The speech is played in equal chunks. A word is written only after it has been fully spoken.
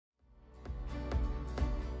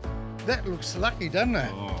That looks lucky, doesn't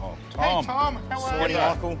it? Oh, Hey Tom. Tom, how are Morning, you?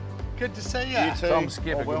 Michael. Good to see you. You too. Tom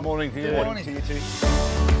Skipper, good morning to you. Good morning. To you too.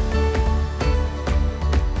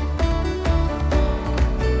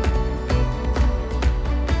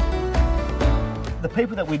 The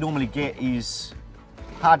people that we normally get is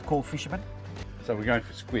hardcore fishermen. So we're going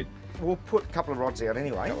for squid. We'll put a couple of rods out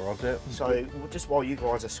anyway. Couple of rods out. So just while you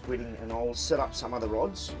guys are squidding, and I'll set up some other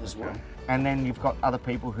rods as well. And then you've got other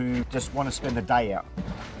people who just want to spend the day out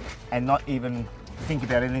and not even think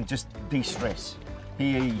about anything, just de-stress.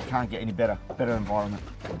 Here you can't get any better environment.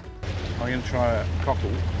 I'm going to try a cockle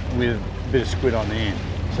with a bit of squid on the end.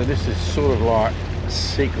 So this is sort of like a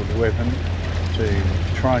secret weapon to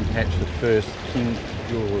try and catch the first King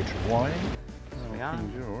George whiting. There we are,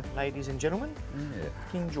 King George. ladies and gentlemen. Yeah.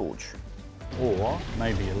 King George. Or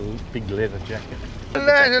maybe a big leather jacket.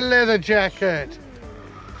 Leather jacket.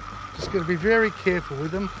 Just got to be very careful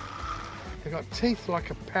with them. They've got teeth like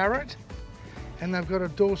a parrot, and they've got a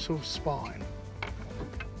dorsal spine.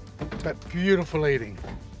 But beautiful eating.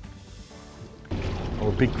 Or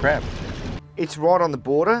a big crab. It's right on the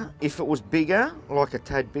border. If it was bigger, like a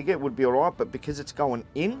tad bigger, it would be all right, but because it's going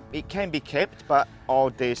in, it can be kept, but I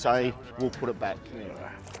dare say we'll put it back.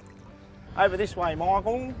 Over this way,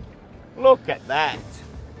 Michael. Look at that.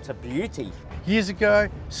 It's a beauty. Years ago,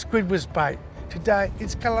 squid was bait. Today,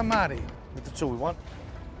 it's calamari. But that's all we want.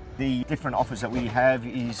 The different offers that we have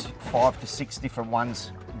is 5 to 6 different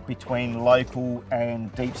ones between local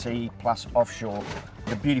and deep sea plus offshore.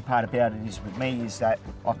 The beauty part about it is with me is that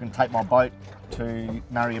I can take my boat to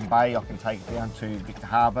Marion Bay, I can take it down to Victor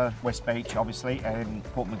Harbour, West Beach obviously, and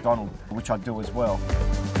Port MacDonnell, which I do as well.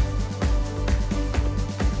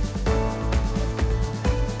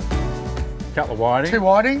 Couple of whiting. 2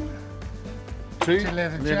 whiting, Two 2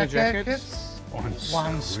 leather jackets,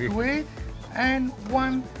 1 squid, and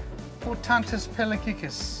 1 Portuntus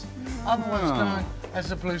pelagicus, otherwise known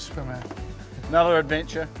as a blue swimmer. Another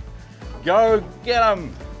adventure. Go get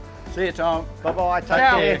 'em. See you, Tom. Bye-bye, take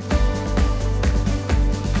Ciao. care.